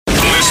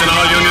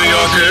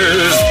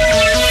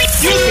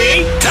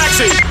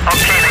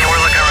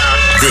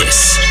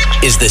This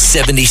is the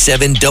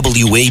 77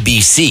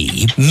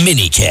 WABC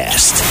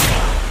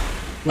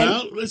minicast.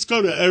 Well, let's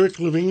go to Eric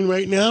Levine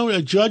right now.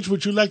 Judge,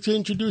 would you like to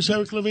introduce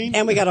Eric Levine?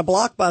 And we got a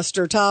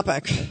blockbuster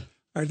topic.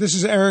 All right, this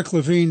is Eric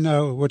Levine.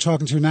 We're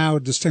talking to now,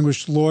 a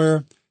distinguished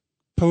lawyer,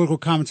 political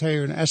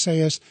commentator, and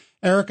essayist.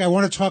 Eric, I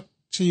want to talk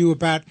to you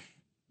about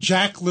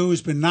Jack Lew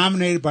has been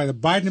nominated by the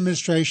Biden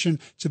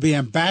administration to be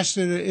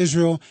ambassador to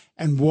Israel,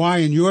 and why,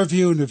 in your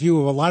view and the view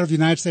of a lot of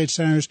United States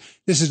senators,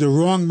 this is the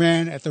wrong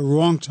man at the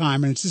wrong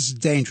time, and this is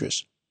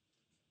dangerous.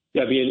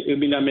 Yeah, it would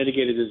be not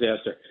mitigated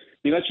disaster.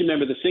 Let's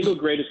remember the single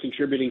greatest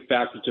contributing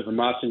factor to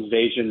Hamas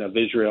invasion of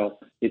Israel,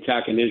 the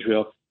attack in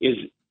Israel, is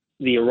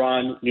the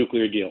Iran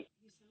nuclear deal.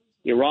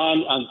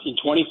 Iran in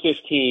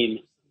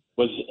 2015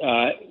 was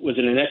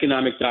in an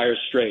economic dire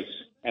straits,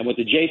 and what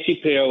the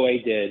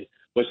JCPOA did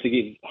was to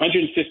give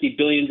 $150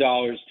 billion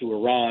to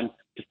Iran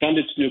to fund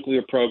its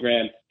nuclear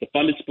program, to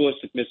fund its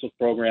ballistic missile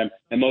program,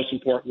 and most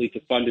importantly, to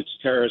fund its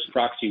terrorist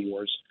proxy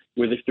wars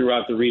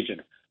throughout the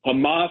region.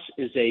 Hamas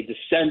is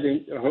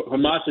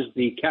Hamas is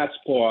the cat's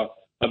paw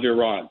of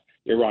Iran.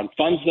 Iran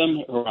funds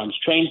them, Iran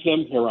trains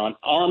them, Iran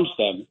arms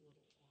them,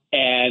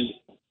 and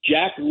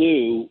Jack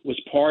Lew was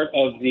part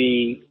of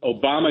the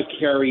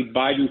Obama-Kerry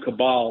Biden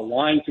cabal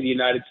lying to the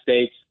United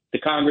States, the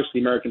Congress, the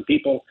American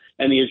people,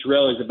 and the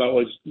Israelis about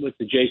what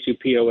the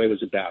JCPOA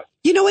was about.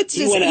 You know, it's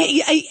just,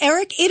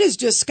 Eric, it is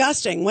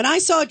disgusting. When I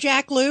saw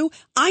Jack Lew,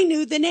 I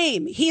knew the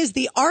name. He is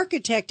the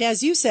architect,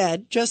 as you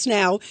said just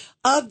now,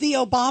 of the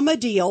Obama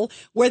deal,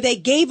 where they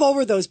gave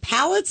over those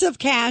pallets of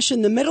cash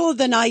in the middle of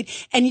the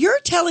night. And you're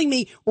telling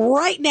me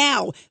right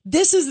now,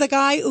 this is the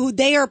guy who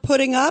they are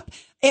putting up?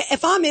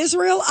 If I'm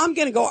Israel, I'm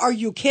going to go, are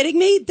you kidding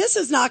me? This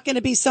is not going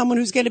to be someone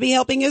who's going to be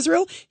helping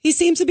Israel. He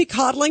seems to be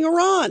coddling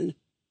Iran.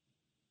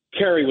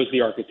 Kerry was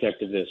the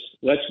architect of this.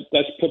 Let's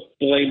put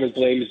blame where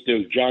blame is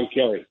due. John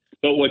Kerry.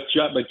 But what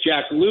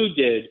Jack Lew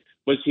did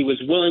was he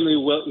willingly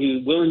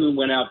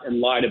went out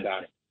and lied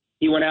about it.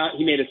 He went out.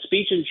 He made a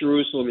speech in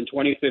Jerusalem in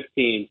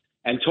 2015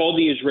 and told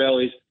the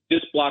Israelis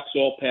this blocks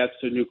all paths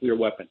to a nuclear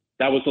weapon.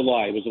 That was a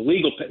lie. It was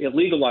illegal. It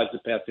legalized the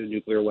path to a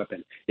nuclear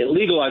weapon. It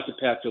legalized the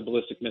path to a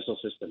ballistic missile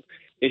system.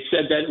 It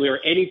said that we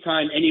were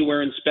anytime,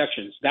 anywhere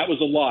inspections. That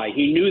was a lie.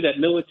 He knew that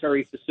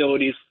military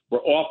facilities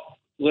were off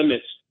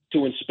limits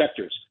to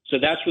inspectors. So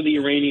that's where the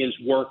Iranians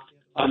worked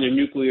on their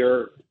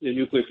nuclear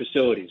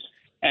facilities.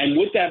 And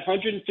with that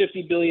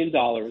 $150 billion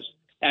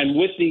and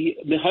with the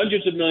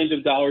hundreds of millions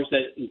of dollars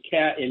that in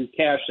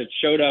cash that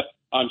showed up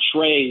on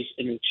trays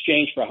in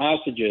exchange for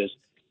hostages,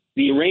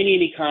 the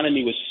Iranian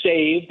economy was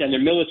saved and their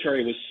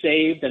military was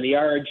saved and the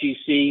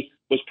IRGC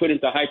was put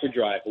into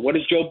hyperdrive. What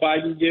does Joe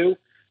Biden do?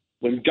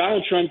 When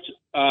Donald Trump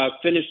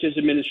finished his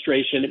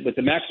administration with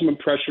the maximum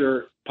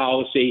pressure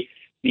policy,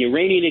 the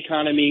Iranian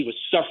economy was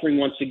suffering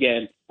once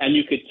again, and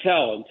you could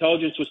tell.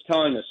 Intelligence was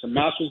telling us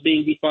Hamas was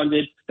being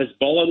defunded,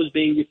 Hezbollah was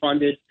being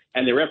defunded,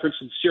 and their efforts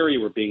in Syria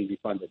were being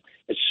defunded.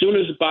 As soon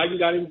as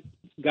Biden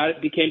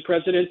became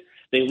president,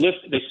 they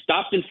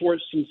stopped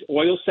enforcing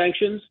oil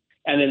sanctions,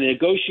 and then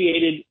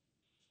negotiated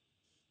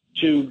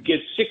to give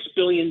 $6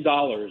 billion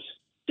to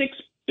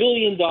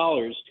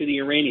the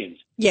Iranians.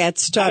 Yeah,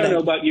 it's stunning. I don't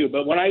know about you,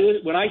 but when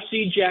I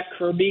see John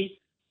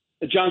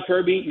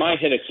Kirby, my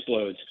head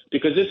explodes,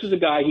 because this is a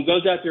guy, he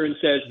goes out there and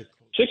says,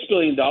 $6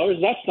 billion,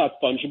 that's not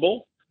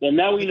fungible. Well,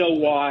 now we know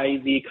why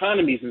the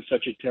economy is in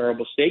such a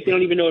terrible state. They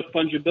don't even know what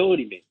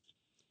fungibility means.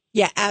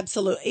 Yeah,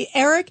 absolutely.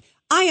 Eric,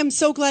 I am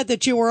so glad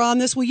that you were on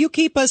this. Will you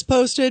keep us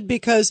posted?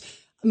 Because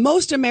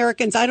most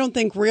Americans, I don't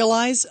think,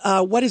 realize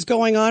what is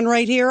going on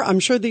right here. I'm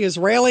sure the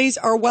Israelis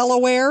are well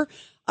aware,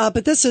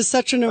 but this is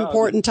such an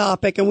important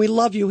topic, and we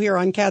love you here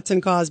on Katz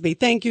and Cosby.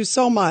 Thank you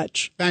so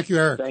much. Thank you,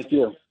 Eric. Thank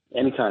you.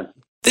 Anytime.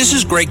 This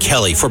is Greg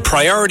Kelly for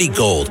Priority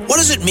Gold. What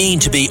does it mean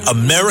to be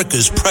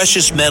America's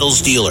precious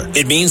metals dealer?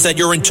 It means that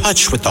you're in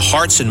touch with the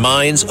hearts and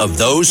minds of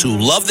those who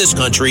love this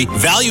country,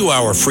 value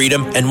our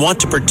freedom, and want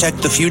to protect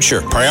the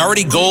future.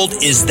 Priority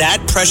Gold is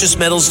that precious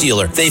metals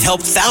dealer. They've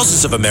helped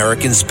thousands of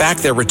Americans back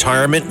their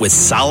retirement with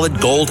solid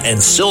gold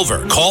and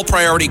silver. Call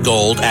Priority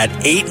Gold at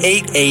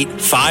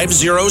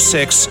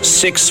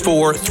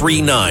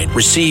 888-506-6439.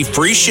 Receive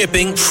free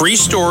shipping, free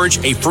storage,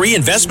 a free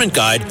investment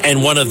guide,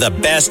 and one of the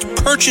best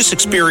purchase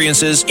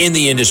experiences in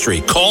the industry.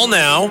 Call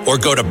now or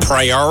go to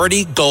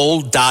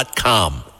PriorityGold.com.